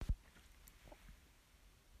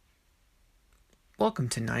Welcome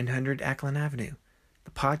to 900 Ackland Avenue,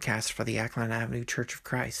 the podcast for the Ackland Avenue Church of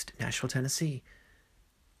Christ, Nashville, Tennessee.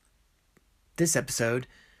 This episode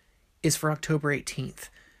is for October 18th,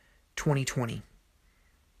 2020.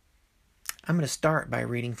 I'm going to start by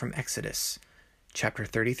reading from Exodus, chapter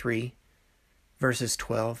 33, verses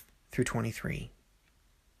 12 through 23.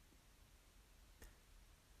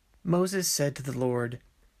 Moses said to the Lord,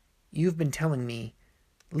 "You've been telling me,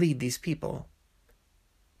 lead these people.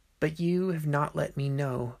 But you have not let me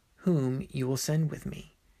know whom you will send with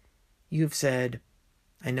me. You have said,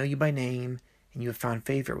 I know you by name, and you have found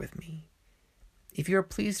favor with me. If you are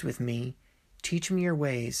pleased with me, teach me your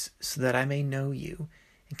ways so that I may know you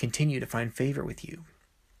and continue to find favor with you.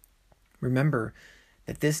 Remember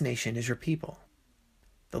that this nation is your people."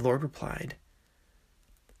 The Lord replied,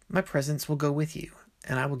 "My presence will go with you,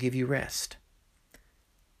 and I will give you rest."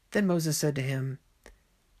 Then Moses said to him,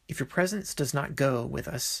 "If your presence does not go with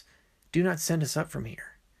us, do not send us up from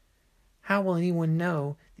here. How will anyone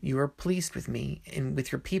know that you are pleased with me and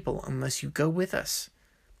with your people unless you go with us?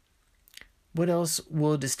 What else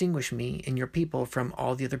will distinguish me and your people from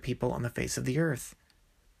all the other people on the face of the earth?"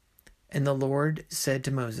 And the Lord said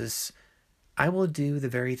to Moses, "I will do the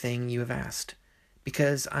very thing you have asked,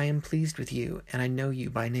 because I am pleased with you and I know you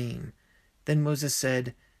by name." Then Moses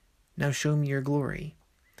said, "Now show me your glory."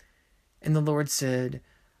 And the Lord said,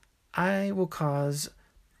 "I will cause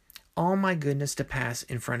all my goodness to pass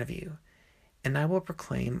in front of you, and I will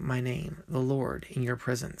proclaim my name, the Lord, in your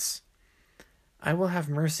presence. I will have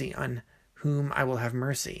mercy on whom I will have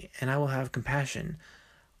mercy, and I will have compassion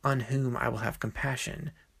on whom I will have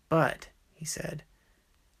compassion. But," he said,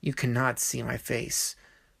 "you cannot see my face,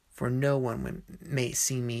 for no one may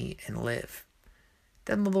see me and live."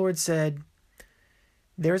 Then the Lord said,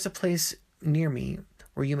 "There is a place near me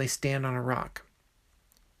where you may stand on a rock.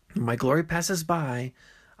 When my glory passes by,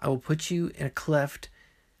 I will put you in a cleft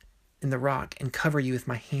in the rock and cover you with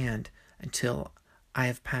my hand until I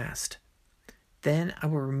have passed. Then I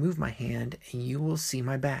will remove my hand and you will see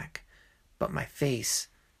my back, but my face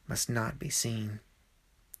must not be seen."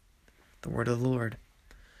 The word of the Lord.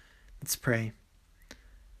 Let's pray.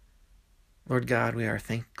 Lord God, we are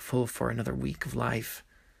thankful for another week of life.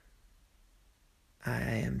 I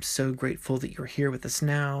am so grateful that you're here with us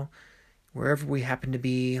now, wherever we happen to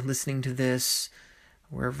be listening to this,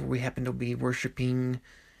 wherever we happen to be worshiping,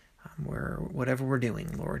 whatever we're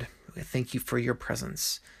doing, Lord. I thank you for your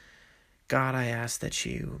presence. God, I ask that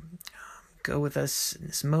you go with us in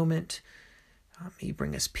this moment. May you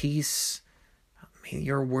bring us peace. May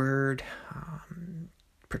your word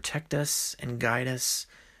protect us and guide us.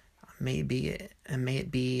 May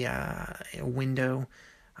it be a window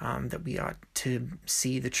that we ought to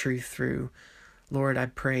see the truth through. Lord, I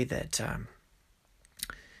pray that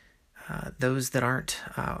those that aren't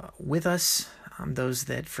with us, those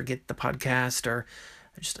that forget the podcast or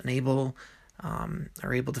are just unable,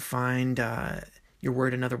 are able to find your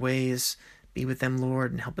word in other ways, be with them,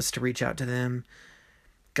 Lord, and help us to reach out to them.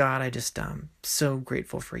 God, I just so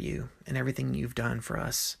grateful for you and everything you've done for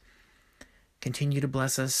us. Continue to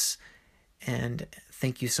bless us, and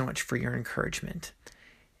thank you so much for your encouragement.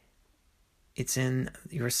 It's in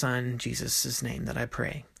your Son, Jesus' name, that I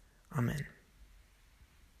pray. Amen.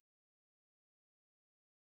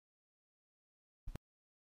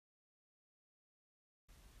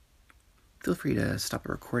 Feel free to stop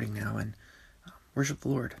the recording now and worship the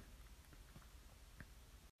Lord.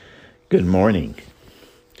 Good morning.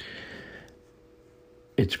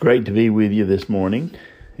 It's great to be with you this morning.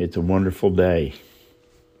 It's a wonderful day.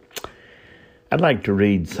 I'd like to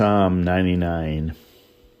read Psalm 99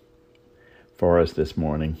 for us this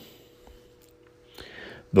morning.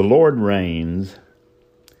 The Lord reigns.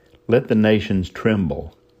 Let the nations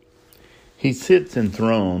tremble. He sits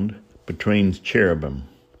enthroned between cherubim.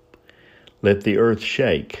 Let the earth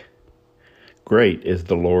shake. Great is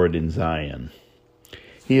the Lord in Zion.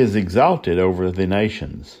 He is exalted over the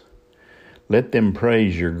nations. Let them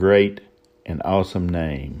praise your great and awesome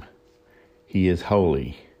name. He is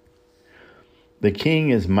holy. The King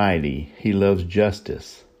is mighty. He loves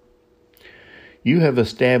justice. You have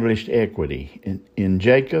established equity. In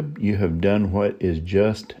Jacob you have done what is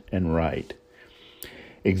just and right.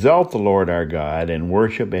 Exalt the Lord our God and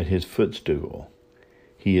worship at his footstool.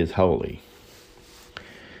 He is holy.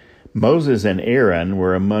 Moses and Aaron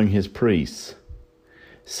were among his priests.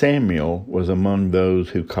 Samuel was among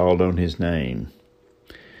those who called on his name.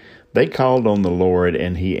 They called on the Lord,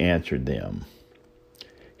 and he answered them.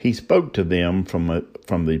 He spoke to them from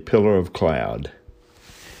the pillar of cloud.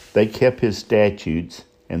 They kept his statutes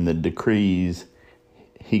and the decrees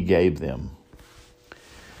he gave them.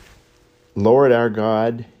 Lord our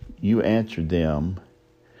God, you answered them,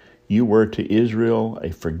 "You were to Israel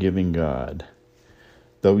a forgiving God,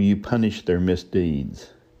 though you punished their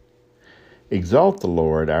misdeeds. Exalt the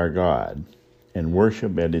Lord our God, and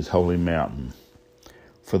worship at his holy mountain,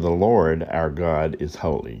 for the Lord our God is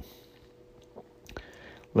holy."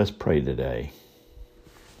 Let's pray today.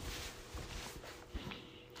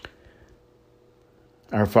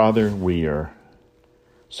 Our Father, we are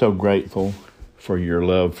so grateful for your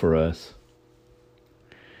love for us.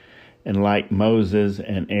 And like Moses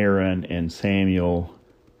and Aaron and Samuel,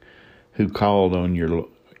 who called on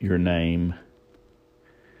your name,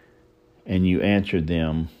 and you answered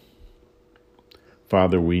them,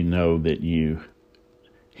 Father, we know that you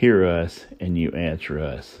hear us and you answer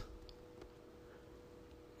us.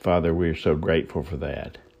 Father, we're so grateful for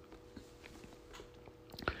that.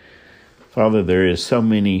 Father, there is so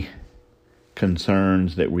many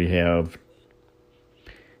concerns that we have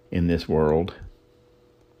in this world.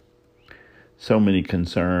 So many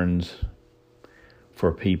concerns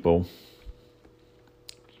for people.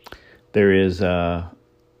 There is the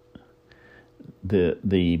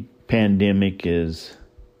pandemic is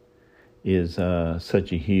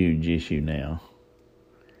such a huge issue now.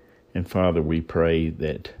 And Father, we pray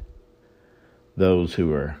that those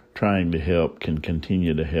who are trying to help can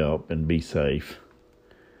continue to help and be safe.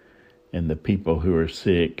 And the people who are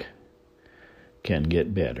sick can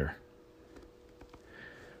get better.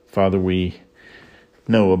 Father, we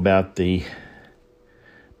know about the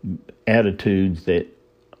attitudes that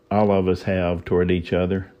all of us have toward each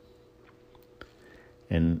other.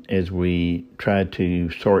 And as we try to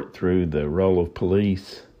sort through the role of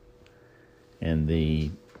police and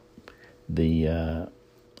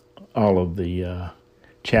all of the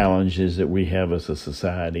challenges that we have as a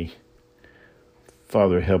society,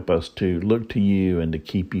 Father, help us to look to you and to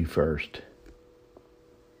keep you first.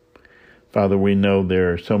 Father, we know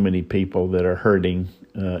there are so many people that are hurting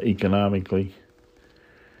economically,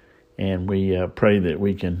 and we pray that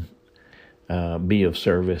we can be of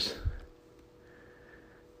service.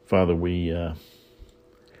 Father, we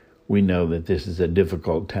know that this is a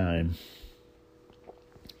difficult time.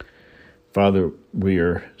 Father, we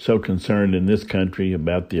are so concerned in this country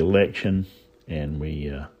about the election, and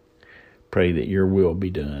we pray that your will be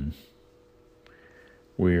done.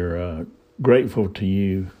 We're grateful to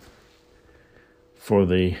you for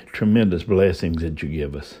the tremendous blessings that you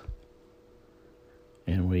give us.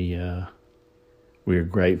 And we are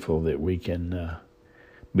grateful that we can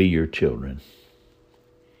be your children.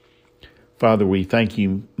 Father, we thank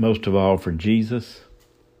you most of all for Jesus.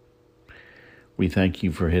 We thank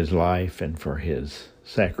you for his life and for his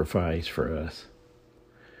sacrifice for us.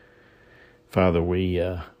 Father, we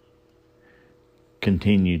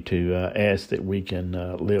continue to ask that we can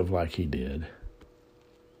live like he did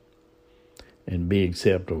and be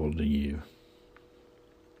acceptable to you.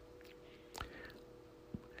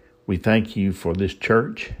 We thank you for this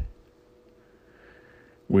church.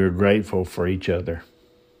 We're grateful for each other.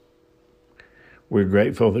 We're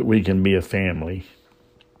grateful that we can be a family.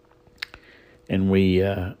 And we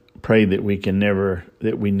pray that we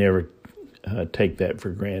never take that for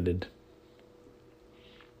granted.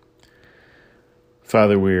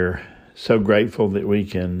 Father, we're so grateful that we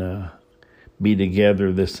can be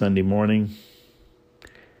together this Sunday morning.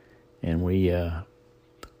 And we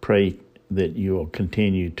pray that you will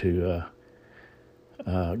continue to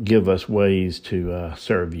give us ways to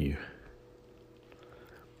serve you.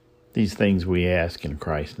 These things we ask in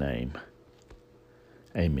Christ's name.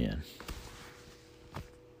 Amen.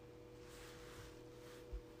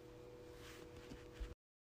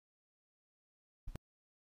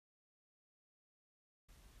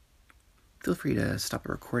 Feel free to stop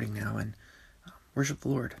the recording now and worship the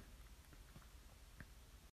Lord.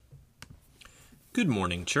 Good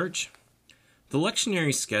morning, church. The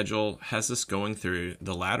lectionary schedule has us going through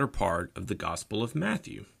the latter part of the Gospel of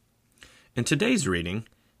Matthew. In today's reading,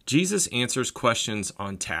 Jesus answers questions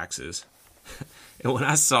on taxes. And when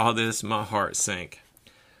I saw this, my heart sank.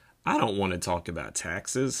 I don't want to talk about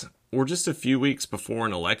taxes. We're just a few weeks before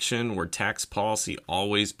an election where tax policy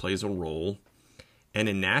always plays a role. And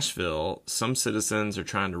in Nashville, some citizens are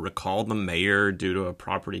trying to recall the mayor due to a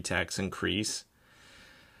property tax increase.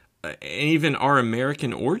 And even our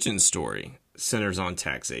American origin story centers on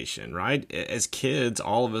taxation, right? As kids,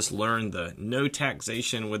 all of us learned the no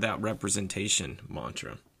taxation without representation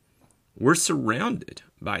mantra. We're surrounded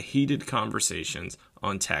by heated conversations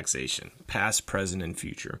on taxation, past, present, and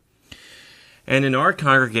future. And in our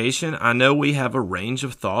congregation, I know we have a range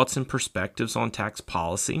of thoughts and perspectives on tax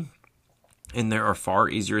policy, and there are far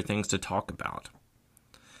easier things to talk about.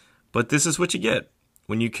 But this is what you get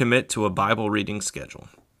when you commit to a Bible reading schedule.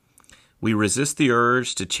 We resist the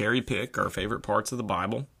urge to cherry pick our favorite parts of the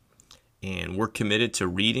Bible, and we're committed to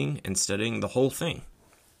reading and studying the whole thing,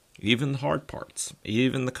 even the hard parts,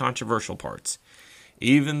 even the controversial parts,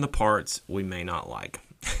 even the parts we may not like.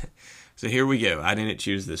 So here we go. I didn't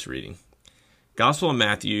choose this reading. Gospel of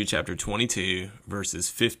Matthew, chapter 22, verses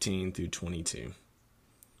 15 through 22.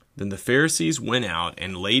 Then the Pharisees went out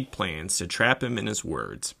and laid plans to trap him in his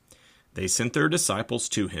words. They sent their disciples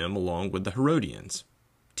to him along with the Herodians.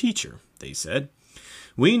 "Teacher," they said,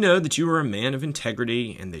 "we know that you are a man of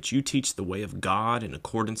integrity and that you teach the way of God in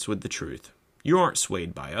accordance with the truth. You aren't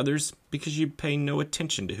swayed by others because you pay no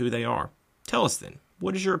attention to who they are. Tell us then,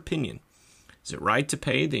 what is your opinion? Is it right to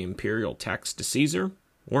pay the imperial tax to Caesar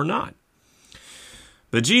or not?"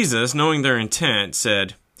 But Jesus, knowing their intent,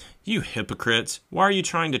 said, "You hypocrites, why are you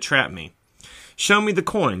trying to trap me? Show me the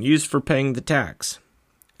coin used for paying the tax."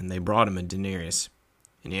 And they brought him a denarius.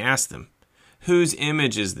 And he asked them, "Whose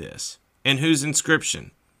image is this, and whose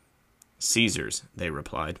inscription?" "Caesar's," they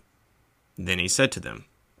replied. Then he said to them,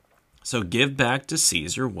 "So give back to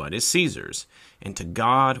Caesar what is Caesar's, and to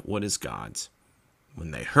God what is God's."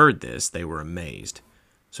 When they heard this, they were amazed.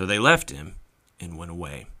 So they left him and went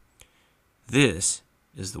away. This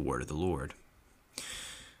is the word of the Lord.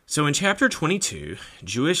 So in chapter 22,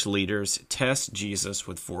 Jewish leaders test Jesus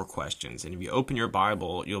with 4 questions. And if you open your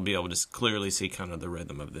Bible, you'll be able to clearly see kind of the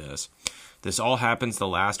rhythm of this. This all happens the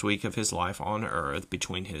last week of his life on earth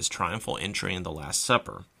between his triumphal entry and the Last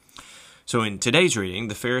Supper. So in today's reading,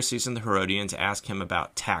 the Pharisees and the Herodians ask him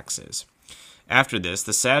about taxes. After this,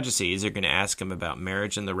 the Sadducees are going to ask him about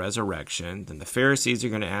marriage and the resurrection. Then the Pharisees are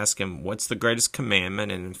going to ask him, what's the greatest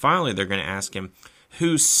commandment? And then finally, they're going to ask him,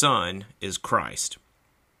 whose son is Christ?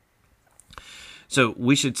 So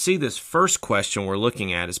we should see this first question we're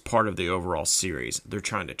looking at as part of the overall series. They're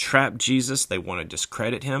trying to trap Jesus. They want to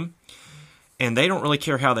discredit him. And they don't really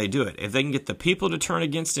care how they do it. If they can get the people to turn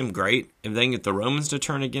against him, great. If they can get the Romans to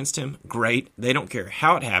turn against him, great. They don't care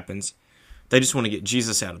how it happens. They just want to get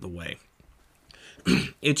Jesus out of the way.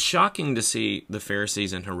 It's shocking to see the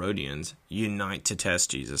Pharisees and Herodians unite to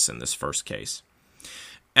test Jesus in this first case.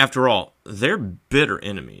 After all, they're bitter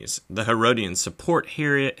enemies. The Herodians support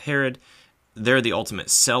Herod. They're the ultimate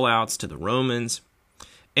sellouts to the Romans.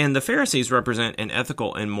 And the Pharisees represent an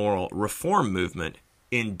ethical and moral reform movement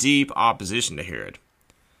in deep opposition to Herod.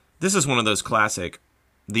 This is one of those classic,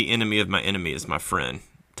 the enemy of my enemy is my friend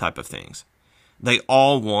type of things. They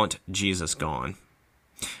all want Jesus gone.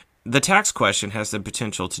 The tax question has the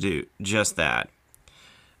potential to do just that.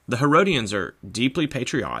 The Herodians are deeply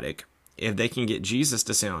patriotic. If they can get Jesus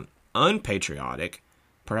to sound unpatriotic,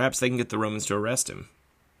 perhaps they can get the Romans to arrest him.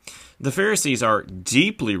 The Pharisees are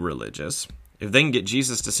deeply religious. If they can get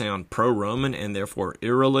Jesus to sound pro-Roman and therefore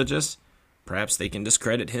irreligious, perhaps they can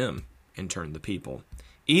discredit him and turn the people.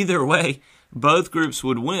 Either way, both groups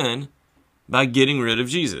would win by getting rid of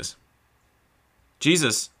Jesus.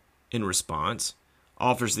 Jesus, in response,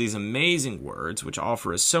 offers these amazing words, which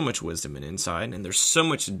offer us so much wisdom and insight, and there's so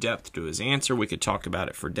much depth to his answer. We could talk about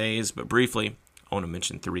it for days, but briefly, I want to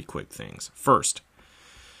mention 3 quick things. First,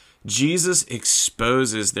 Jesus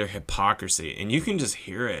exposes their hypocrisy, and you can just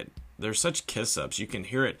hear it. They're such kiss-ups. You can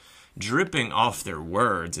hear it dripping off their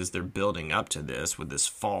words as they're building up to this with this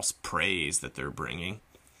false praise that they're bringing.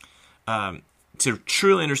 To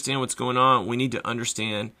truly understand what's going on, we need to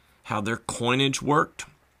understand how their coinage worked.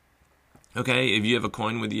 Okay, if you have a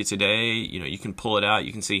coin with you today, you can pull it out.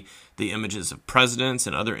 You can see the images of presidents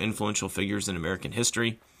and other influential figures in American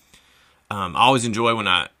history. I always enjoy when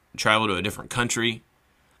I travel to a different country,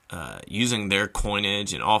 using their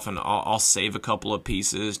coinage, and often I'll save a couple of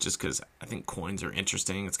pieces just because I think coins are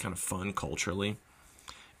interesting. It's kind of fun culturally.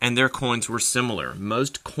 And their coins were similar.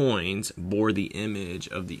 Most coins bore the image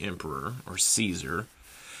of the emperor or Caesar,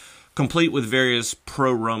 complete with various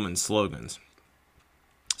pro-Roman slogans.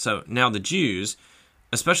 So now the Jews,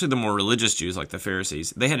 especially the more religious Jews like the Pharisees,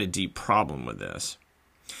 they had a deep problem with this,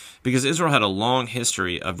 because Israel had a long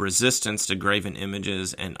history of resistance to graven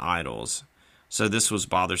images and idols. So this was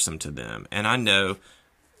bothersome to them. And I know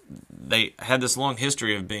they had this long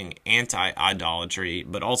history of being anti-idolatry,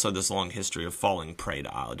 but also this long history of falling prey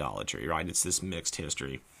to idolatry, right? It's this mixed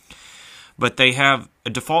history. But they have a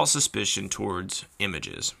default suspicion towards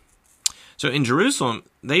images. So in Jerusalem,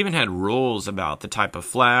 they even had rules about the type of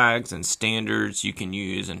flags and standards you can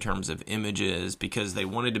use in terms of images, because they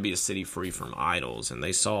wanted to be a city free from idols, and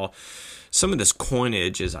they saw some of this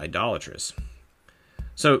coinage as idolatrous.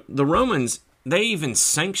 So the Romans, they even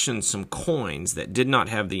sanctioned some coins that did not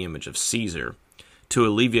have the image of Caesar to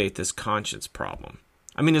alleviate this conscience problem.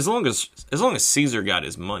 I mean, as long as Caesar got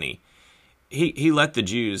his money, he let the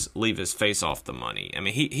Jews leave his face off the money. I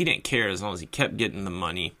mean, he didn't care as long as he kept getting the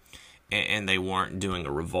money and they weren't doing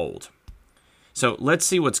a revolt. So let's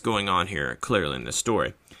see what's going on here clearly in this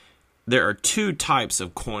story. There are two types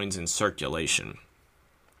of coins in circulation.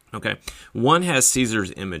 Okay, one has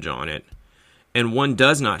Caesar's image on it, and one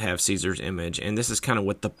does not have Caesar's image, and this is kind of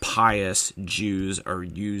what the pious Jews are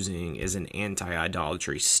using as an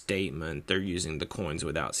anti-idolatry statement. They're using the coins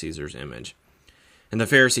without Caesar's image. And the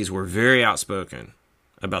Pharisees were very outspoken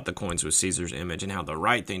about the coins with Caesar's image and how the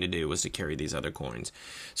right thing to do was to carry these other coins.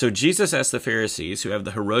 So Jesus asked the Pharisees, who have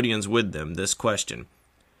the Herodians with them, this question: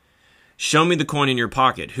 "Show me the coin in your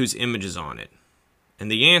pocket whose image is on it."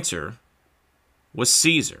 And the answer was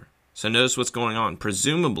Caesar. So notice what's going on.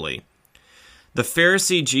 Presumably, the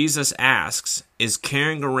Pharisee Jesus asks is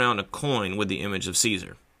carrying around a coin with the image of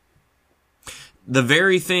Caesar. The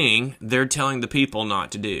very thing they're telling the people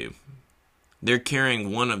not to do. They're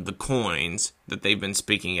carrying one of the coins that they've been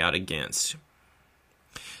speaking out against.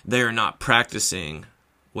 They are not practicing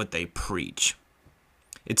what they preach.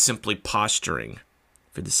 It's simply posturing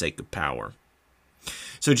for the sake of power.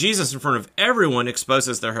 So Jesus, in front of everyone,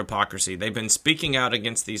 exposes their hypocrisy. They've been speaking out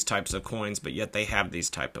against these types of coins, but yet they have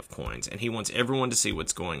these type of coins. And he wants everyone to see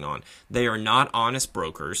what's going on. They are not honest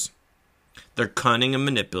brokers. They're cunning and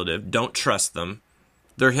manipulative. Don't trust them.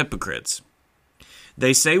 They're hypocrites.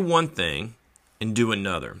 They say one thing and do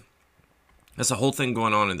another. That's the whole thing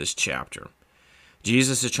going on in this chapter.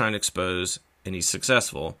 Jesus is trying to expose, and he's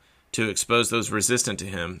successful, to expose those resistant to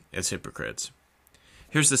him as hypocrites.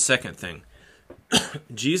 Here's the second thing.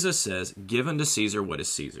 Jesus says, "Give unto Caesar what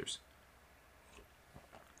is Caesar's."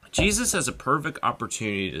 Jesus has a perfect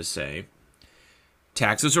opportunity to say,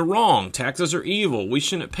 taxes are wrong, taxes are evil, we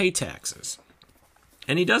shouldn't pay taxes.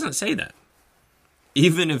 And he doesn't say that.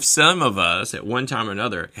 Even if some of us, at one time or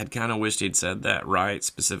another, had kind of wished he'd said that, right?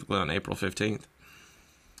 Specifically on April 15th.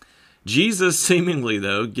 Jesus seemingly,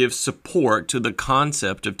 though, gives support to the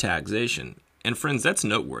concept of taxation. And friends, that's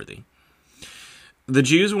noteworthy. The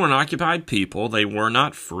Jews were an occupied people. They were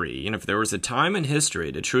not free. And if there was a time in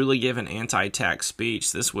history to truly give an anti-tax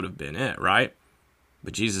speech, this would have been it, right?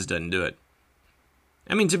 But Jesus doesn't do it.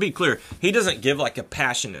 I mean, to be clear, he doesn't give like a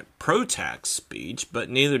passionate pro-tax speech, but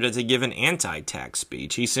neither does he give an anti-tax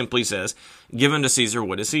speech. He simply says, "Give unto Caesar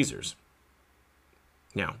what is Caesar's."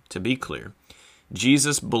 Now, to be clear,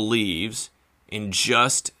 Jesus believes in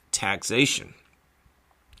just taxation.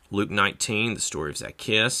 Luke 19, the story of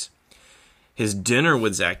Zacchaeus. His dinner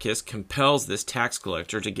with Zacchaeus compels this tax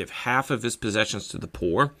collector to give half of his possessions to the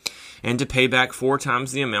poor and to pay back 4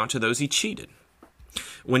 times the amount to those he cheated.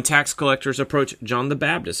 When tax collectors approach John the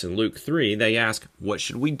Baptist in Luke 3, they ask, "What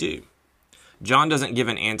should we do?" John doesn't give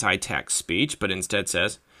an anti-tax speech, but instead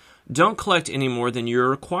says, "Don't collect any more than you're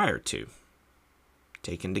required to."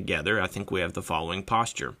 Taken together, I think we have the following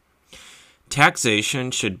posture.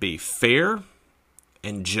 Taxation should be fair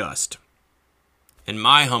and just. In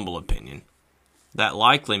my humble opinion, that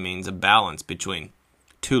likely means a balance between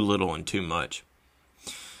too little and too much.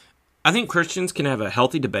 I think Christians can have a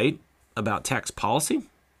healthy debate about tax policy,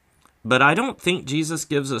 but I don't think Jesus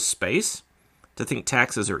gives us space to think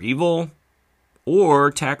taxes are evil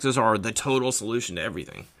or taxes are the total solution to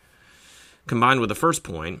everything. Combined with the first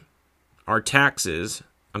point, our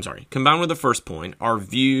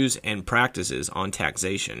views and practices on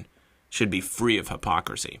taxation should be free of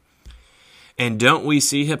hypocrisy. And don't we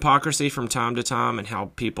see hypocrisy from time to time in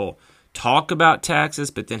how people talk about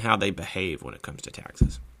taxes, but then how they behave when it comes to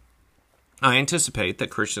taxes? I anticipate that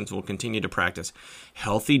Christians will continue to practice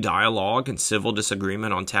healthy dialogue and civil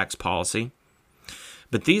disagreement on tax policy.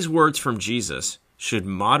 But these words from Jesus should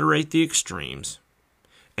moderate the extremes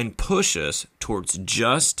and push us towards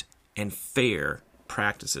just and fair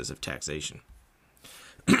practices of taxation.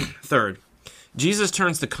 Third, Jesus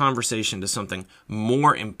turns the conversation to something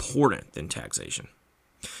more important than taxation.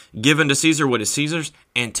 Give unto Caesar what is Caesar's,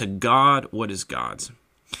 and to God what is God's.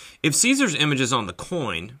 If Caesar's image is on the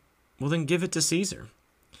coin, well then give it to Caesar.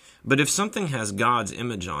 But if something has God's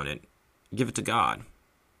image on it, give it to God.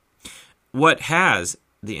 What has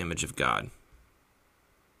the image of God?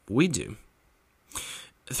 We do.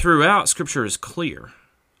 Throughout, Scripture is clear.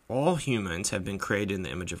 All humans have been created in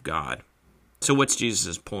the image of God. So what's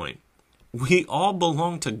Jesus' point? We all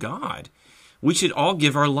belong to God. We should all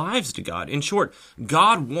give our lives to God. In short,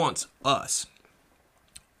 God wants us.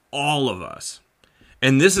 All of us.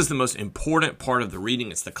 And this is the most important part of the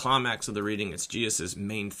reading. It's the climax of the reading. It's Jesus'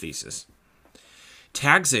 main thesis.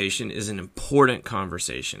 Taxation is an important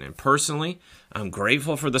conversation. And personally, I'm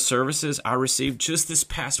grateful for the services I received just this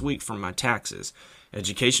past week from my taxes.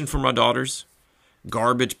 Education for my daughters,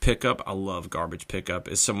 Garbage pickup. I love garbage pickup.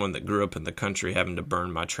 As someone that grew up in the country having to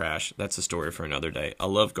burn my trash, that's a story for another day. I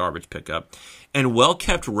love garbage pickup. And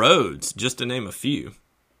well-kept roads, just to name a few.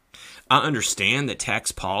 I understand that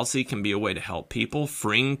tax policy can be a way to help people.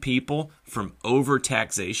 Freeing people from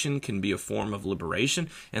over-taxation can be a form of liberation.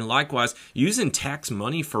 And likewise, using tax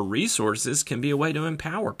money for resources can be a way to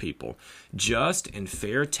empower people. Just and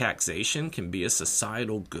fair taxation can be a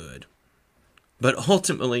societal good. But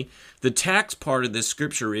ultimately, the tax part of this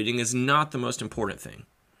scripture reading is not the most important thing.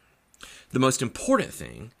 The most important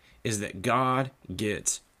thing is that God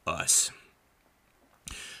gets us.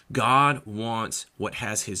 God wants what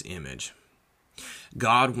has his image.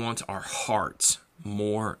 God wants our hearts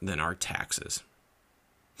more than our taxes.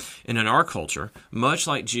 And in our culture, much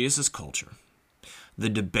like Jesus' culture, the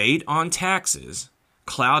debate on taxes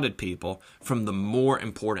clouded people from the more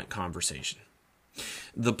important conversation.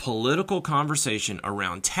 The political conversation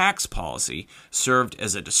around tax policy served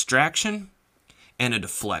as a distraction and a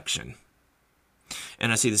deflection.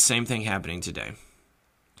 And I see the same thing happening today.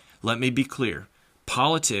 Let me be clear.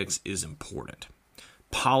 Politics is important.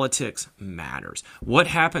 Politics matters. What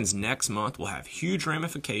happens next month will have huge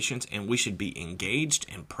ramifications, and we should be engaged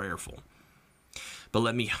and prayerful. But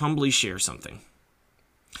let me humbly share something.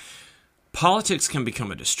 Politics can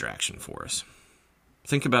become a distraction for us.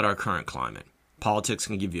 Think about our current climate. Politics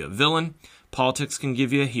can give you a villain. Politics can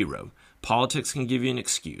give you a hero. Politics can give you an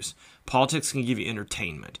excuse. Politics can give you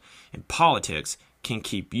entertainment. And politics can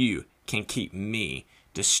keep me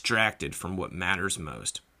distracted from what matters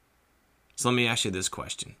most. So let me ask you this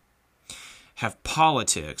question. Have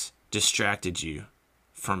politics distracted you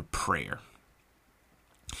from prayer?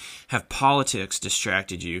 Have politics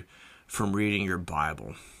distracted you from reading your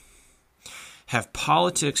Bible? Have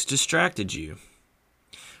politics distracted you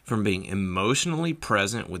from being emotionally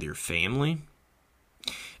present with your family,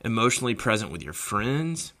 emotionally present with your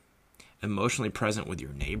friends, emotionally present with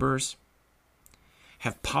your neighbors?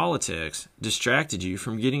 Have politics distracted you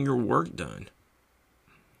from getting your work done?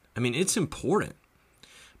 I mean, it's important,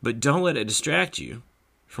 but don't let it distract you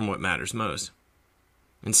from what matters most.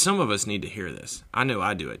 And some of us need to hear this. I know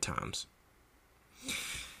I do at times.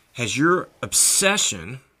 Has your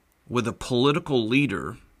obsession with a political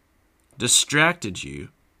leader distracted you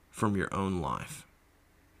from your own life?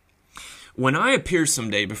 When I appear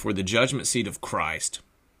someday before the judgment seat of Christ,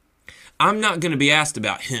 I'm not going to be asked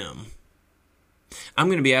about him. I'm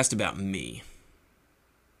going to be asked about me.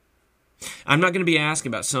 I'm not going to be asked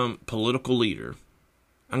about some political leader.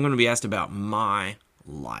 I'm going to be asked about my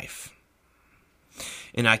life.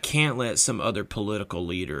 And I can't let some other political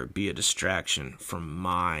leader be a distraction from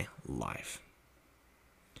my life.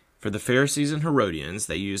 For the Pharisees and Herodians,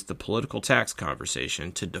 they used the political tax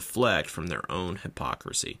conversation to deflect from their own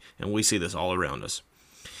hypocrisy. And we see this all around us.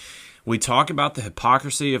 We talk about the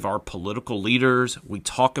hypocrisy of our political leaders. We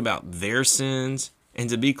talk about their sins. And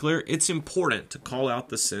to be clear, it's important to call out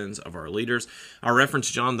the sins of our leaders. I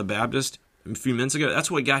referenced John the Baptist a few minutes ago. That's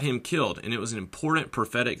what got him killed. And it was an important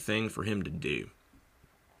prophetic thing for him to do.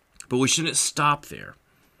 But we shouldn't stop there.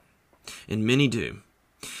 And many do.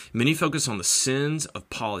 Many focus on the sins of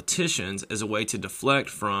politicians as a way to deflect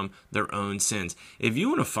from their own sins. If you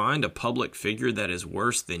want to find a public figure that is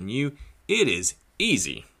worse than you, it is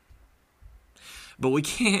easy. But we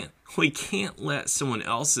can't let someone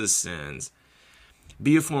else's sins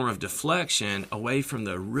be a form of deflection away from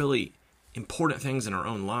the really important things in our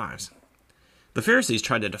own lives. The Pharisees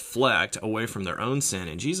tried to deflect away from their own sin,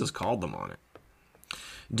 and Jesus called them on it.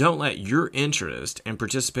 Don't let your interest and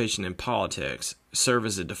participation in politics serve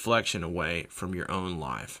as a deflection away from your own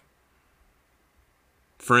life.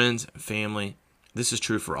 Friends, family, this is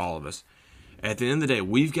true for all of us. At the end of the day,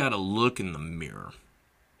 we've got to look in the mirror.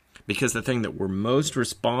 Because the thing that we're most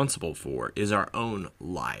responsible for is our own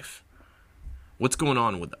life. What's going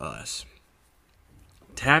on with us?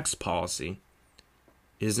 Tax policy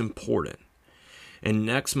is important. And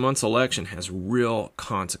next month's election has real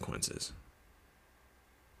consequences.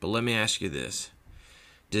 But let me ask you this.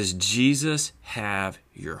 Does Jesus have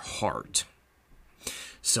your heart?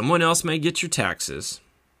 Someone else may get your taxes.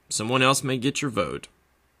 Someone else may get your vote.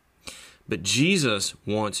 But Jesus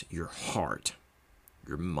wants your heart,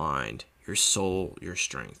 your mind, your soul, your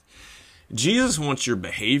strength. Jesus wants your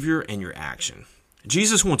behavior and your action.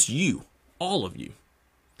 Jesus wants you, all of you.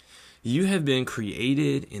 You have been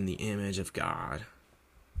created in the image of God,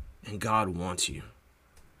 and God wants you.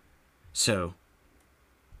 So,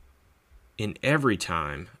 in every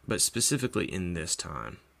time, but specifically in this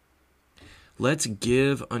time, let's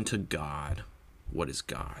give unto God what is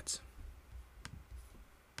God's.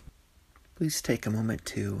 Please take a moment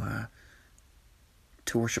to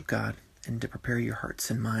worship God and to prepare your hearts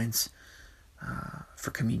and minds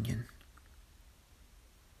for communion.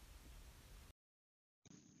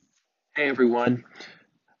 Hey everyone,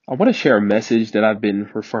 I want to share a message that I've been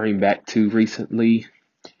referring back to recently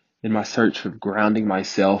in my search of grounding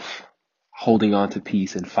myself, holding on to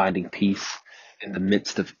peace, and finding peace in the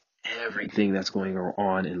midst of everything that's going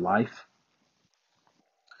on in life.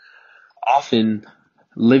 Often,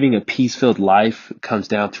 living a peace-filled life comes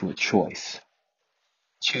down to a choice.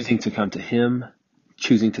 Choosing to come to Him,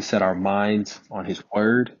 choosing to set our minds on His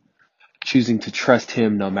Word, choosing to trust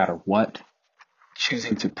Him no matter what,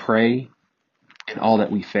 choosing to pray in all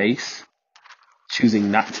that we face,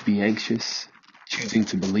 choosing not to be anxious, choosing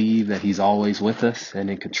to believe that He's always with us and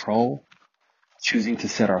in control, choosing to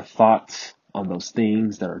set our thoughts on those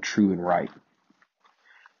things that are true and right.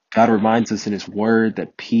 God reminds us in His Word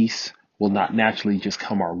that peace will not naturally just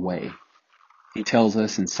come our way. He tells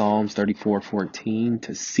us in Psalms 34:14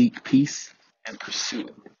 to seek peace and pursue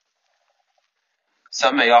it.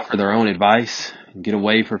 Some may offer their own advice, get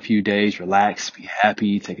away for a few days, relax, be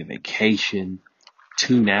happy, take a vacation,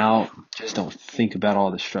 tune out, just don't think about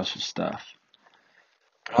all the stressful stuff.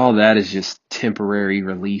 But all that is just temporary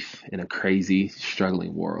relief in a crazy,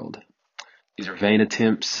 struggling world. These are vain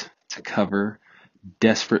attempts to cover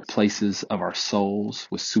desperate places of our souls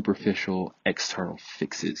with superficial external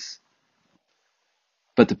fixes.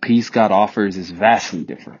 But the peace God offers is vastly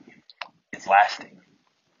different. It's lasting,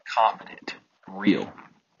 confident, real,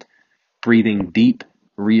 breathing deep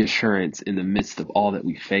reassurance in the midst of all that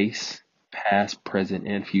we face, past, present,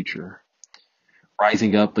 and future,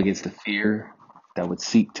 rising up against the fear that would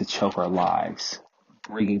seek to choke our lives,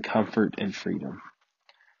 bringing comfort and freedom.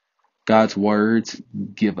 God's words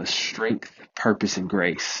give us strength, purpose, and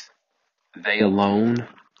grace. They alone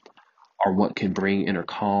are what can bring inner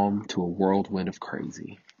calm to a whirlwind of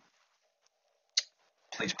crazy.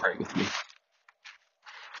 Please pray with me.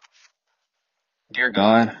 Dear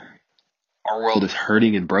God, our world is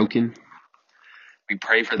hurting and broken. We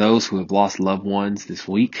pray for those who have lost loved ones this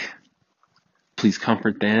week. Please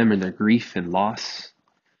comfort them in their grief and loss.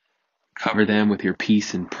 Cover them with your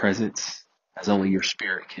peace and presence, as only your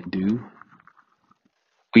Spirit can do.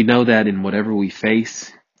 We know that in whatever we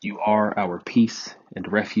face, you are our peace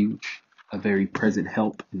and refuge, a very present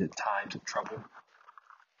help in the times of trouble.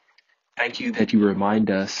 Thank you that you remind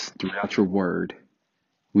us throughout your word,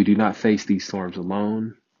 we do not face these storms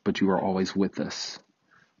alone, but you are always with us,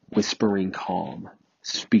 whispering calm,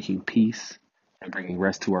 speaking peace, and bringing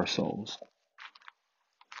rest to our souls.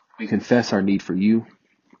 We confess our need for you.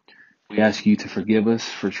 We ask you to forgive us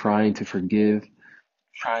for trying to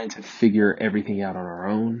figure everything out on our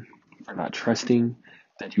own, for not trusting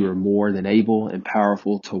that you are more than able and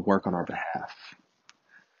powerful to work on our behalf.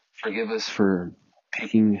 Forgive us for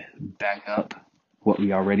picking back up what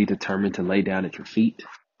we already determined to lay down at your feet.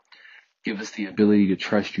 Give us the ability to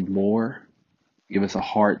trust you more. Give us a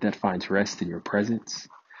heart that finds rest in your presence.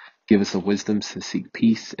 Give us the wisdom to seek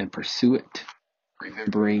peace and pursue it,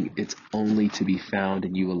 remembering it's only to be found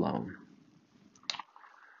in you alone.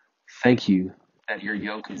 Thank you that your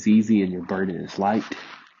yoke is easy and your burden is light.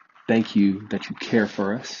 Thank you that you care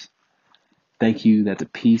for us. Thank you that the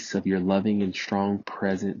peace of your loving and strong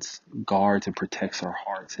presence guards and protects our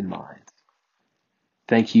hearts and minds.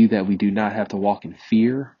 Thank you that we do not have to walk in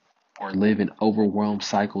fear or live in overwhelmed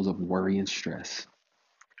cycles of worry and stress.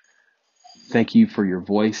 Thank you for your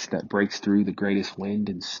voice that breaks through the greatest wind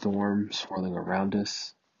and storm swirling around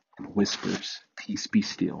us and whispers, "Peace, be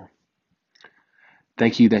still."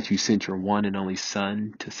 Thank you that you sent your one and only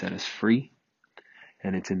Son to set us free.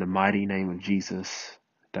 And it's in the mighty name of Jesus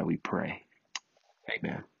that we pray.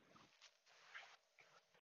 Amen.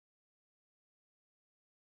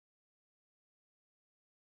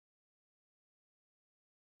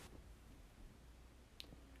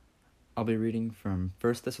 I'll be reading from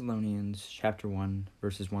 1 Thessalonians chapter 1,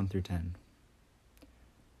 verses 1 through 10.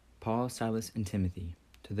 Paul, Silas, and Timothy,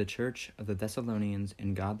 to the church of the Thessalonians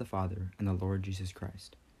in God the Father and the Lord Jesus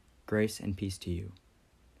Christ, grace and peace to you.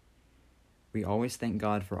 We always thank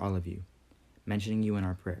God for all of you, mentioning you in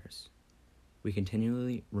our prayers. We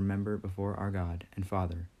continually remember before our God and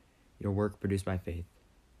Father your work produced by faith,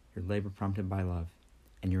 your labor prompted by love,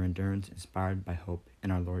 and your endurance inspired by hope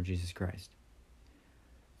in our Lord Jesus Christ.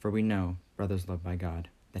 For we know, brothers loved by God,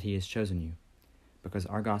 that He has chosen you, because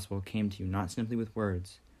our gospel came to you not simply with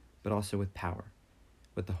words, but also with power,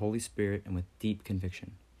 with the Holy Spirit and with deep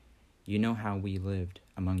conviction. You know how we lived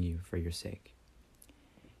among you for your sake.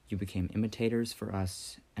 You became imitators for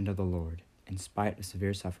us and of the Lord, in spite of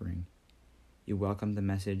severe suffering. You welcomed the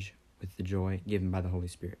message with the joy given by the Holy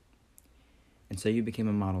Spirit. And so you became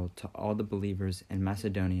a model to all the believers in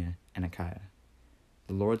Macedonia and Achaia.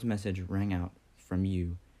 The Lord's message rang out from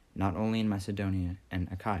you not only in Macedonia and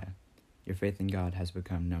Achaia. Your faith in God has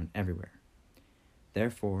become known everywhere.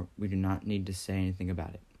 Therefore, we do not need to say anything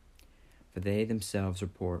about it, for they themselves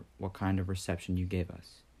report what kind of reception you gave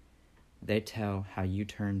us. They tell how you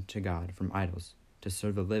turned to God from idols to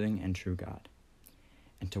serve the living and true God,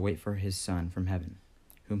 and to wait for his Son from heaven,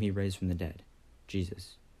 whom he raised from the dead,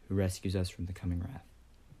 Jesus, who rescues us from the coming wrath.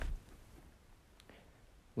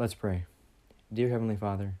 Let's pray. Dear Heavenly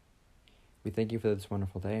Father, we thank you for this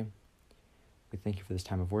wonderful day. We thank you for this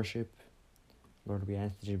time of worship. Lord, we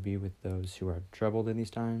ask that you be with those who are troubled in these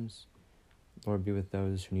times. Lord, be with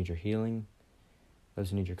those who need your healing, those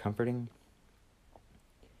who need your comforting.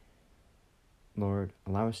 Lord,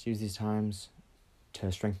 allow us to use these times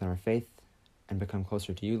to strengthen our faith and become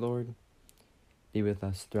closer to you, Lord. Be with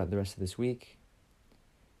us throughout the rest of this week,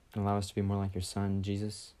 and allow us to be more like your Son,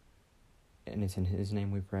 Jesus. And it's in his name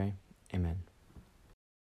we pray. Amen.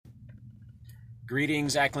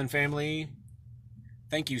 Greetings, Ackland family.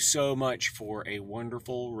 Thank you so much for a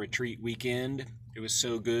wonderful retreat weekend. It was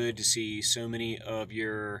so good to see so many of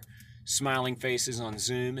your smiling faces on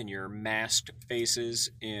Zoom and your masked faces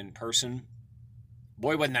in person.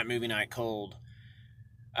 Boy, wasn't that movie night cold.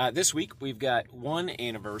 This week, we've got one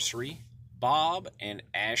anniversary. Bob and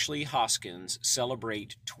Ashley Hoskins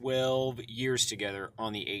celebrate 12 years together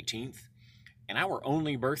on the 18th. And our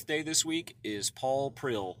only birthday this week is Paul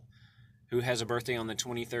Prill, who has a birthday on the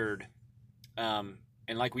 23rd. And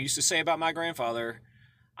like we used to say about my grandfather,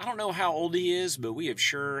 I don't know how old he is, but we have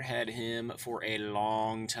sure had him for a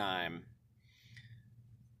long time.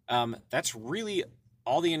 That's really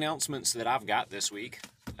all the announcements that I've got this week.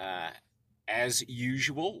 As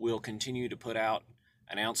usual, we'll continue to put out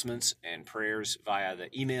announcements and prayers via the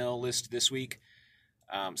email list this week.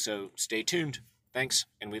 So stay tuned. Thanks,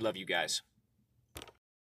 and we love you guys.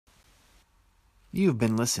 You've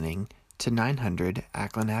been listening to 900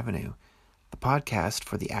 Ackland Avenue, the podcast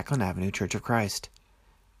for the Ackland Avenue Church of Christ.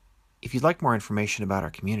 If you'd like more information about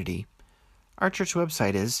our community, our church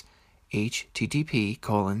website is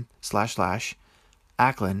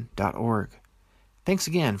http://ackland.org. Thanks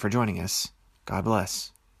again for joining us. God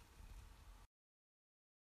bless.